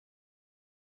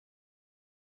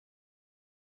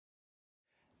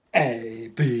A,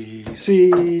 B,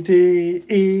 C, D,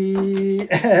 E,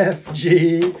 F,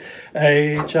 G,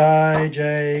 H, I,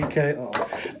 J, K,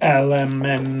 L, M,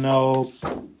 N, O,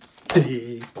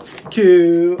 P,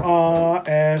 Q, R,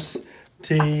 S,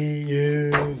 T,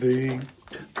 U, V,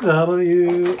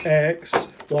 W, X,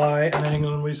 Y, and in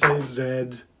England we say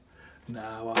Z.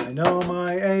 Now I know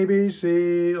my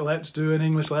ABC. Let's do an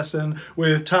English lesson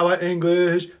with Tower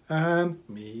English and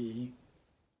me.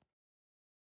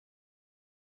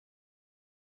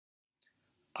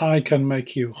 I can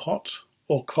make you hot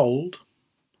or cold.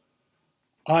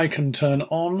 I can turn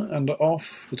on and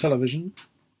off the television.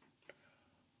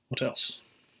 What else?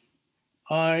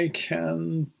 I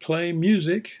can play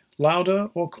music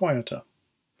louder or quieter.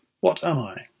 What am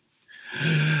I?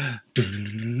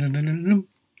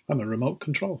 I'm a remote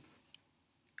control.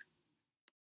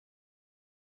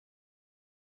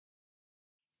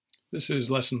 This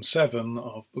is lesson 7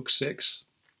 of book 6.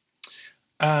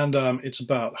 And it's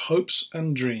about hopes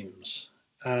and dreams.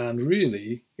 And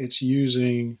really, it's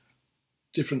using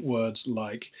different words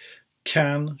like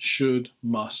can, should,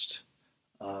 must,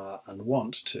 and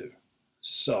want to.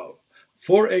 So,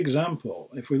 for example,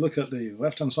 if we look at the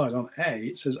left-hand side on A,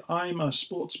 it says, I'm a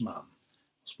sportsman,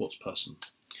 sportsperson.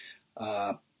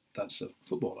 That's a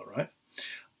footballer, right?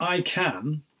 I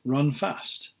can run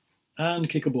fast and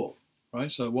kick a ball,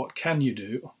 right? So what can you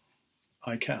do?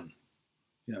 I can.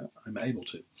 Yeah, I'm able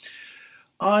to.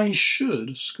 I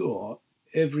should score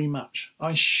every match.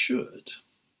 I should.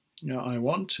 You know, I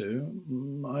want to.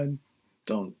 I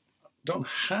don't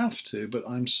have to, but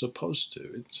I'm supposed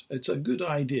to. It's a good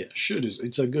idea.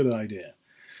 It's a good idea.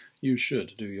 You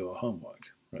should do your homework,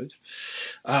 right?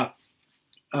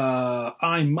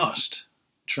 I must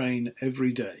train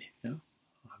every day. Yeah,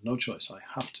 I have no choice. I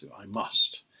have to. I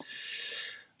must.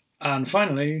 And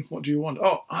finally, what do you want?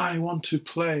 Oh, I want to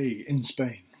play in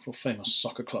Spain for a famous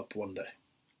soccer club one day.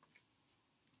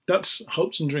 That's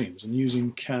hopes and dreams, and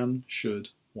using can, should,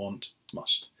 want,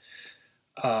 must.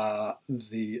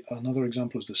 Another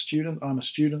example is the student. I'm a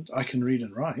student. I can read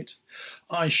and write.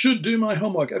 I should do my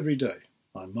homework every day.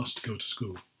 I must go to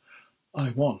school. I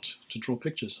want to draw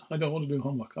pictures. I don't want to do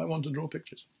homework. I want to draw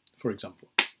pictures, for example.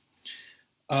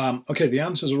 Okay, the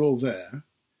answers are all there.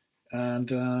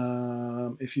 And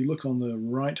if you look on the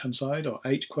right-hand side, are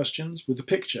 8 questions with the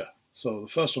picture. So the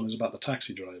first one is about the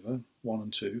taxi driver, 1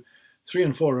 and 2. 3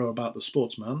 and 4 are about the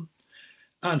sportsman.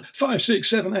 And 5, 6,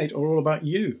 7, 8 are all about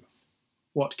you.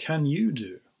 What can you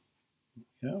do?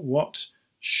 Yeah, what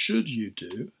should you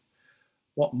do?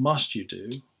 What must you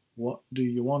do? What do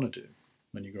you want to do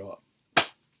when you grow up?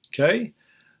 Okay?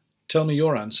 Tell me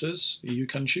your answers. You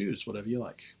can choose whatever you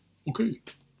like. Okay.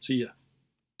 See ya.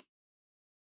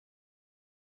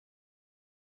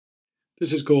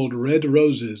 This is called Red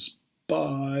Roses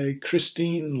by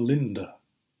Christine Linder.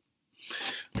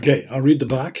 Okay, I'll read the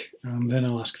back and then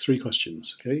I'll ask 3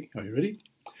 questions. Okay, are you ready?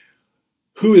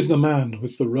 Who is the man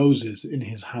with the roses in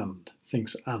his hand?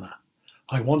 Thinks Anna.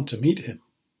 I want to meet him.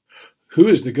 Who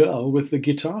is the girl with the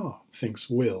guitar? Thinks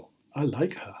Will. I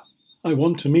like her. I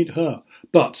want to meet her.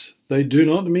 But they do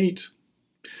not meet.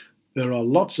 There are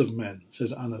lots of men,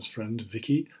 says Anna's friend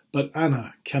Vicky, but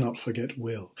Anna cannot forget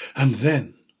Will. And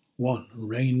then, one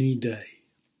rainy day, ...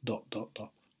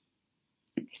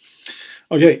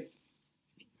 Okay,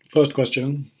 first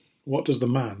question. What does the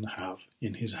man have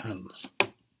in his hands?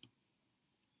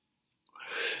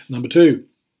 Number 2,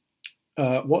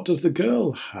 what does the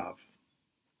girl have?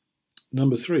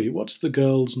 Number 3, what's the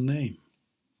girl's name?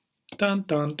 Dun,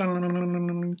 dun, dun, dun, dun,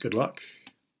 dun. Good luck.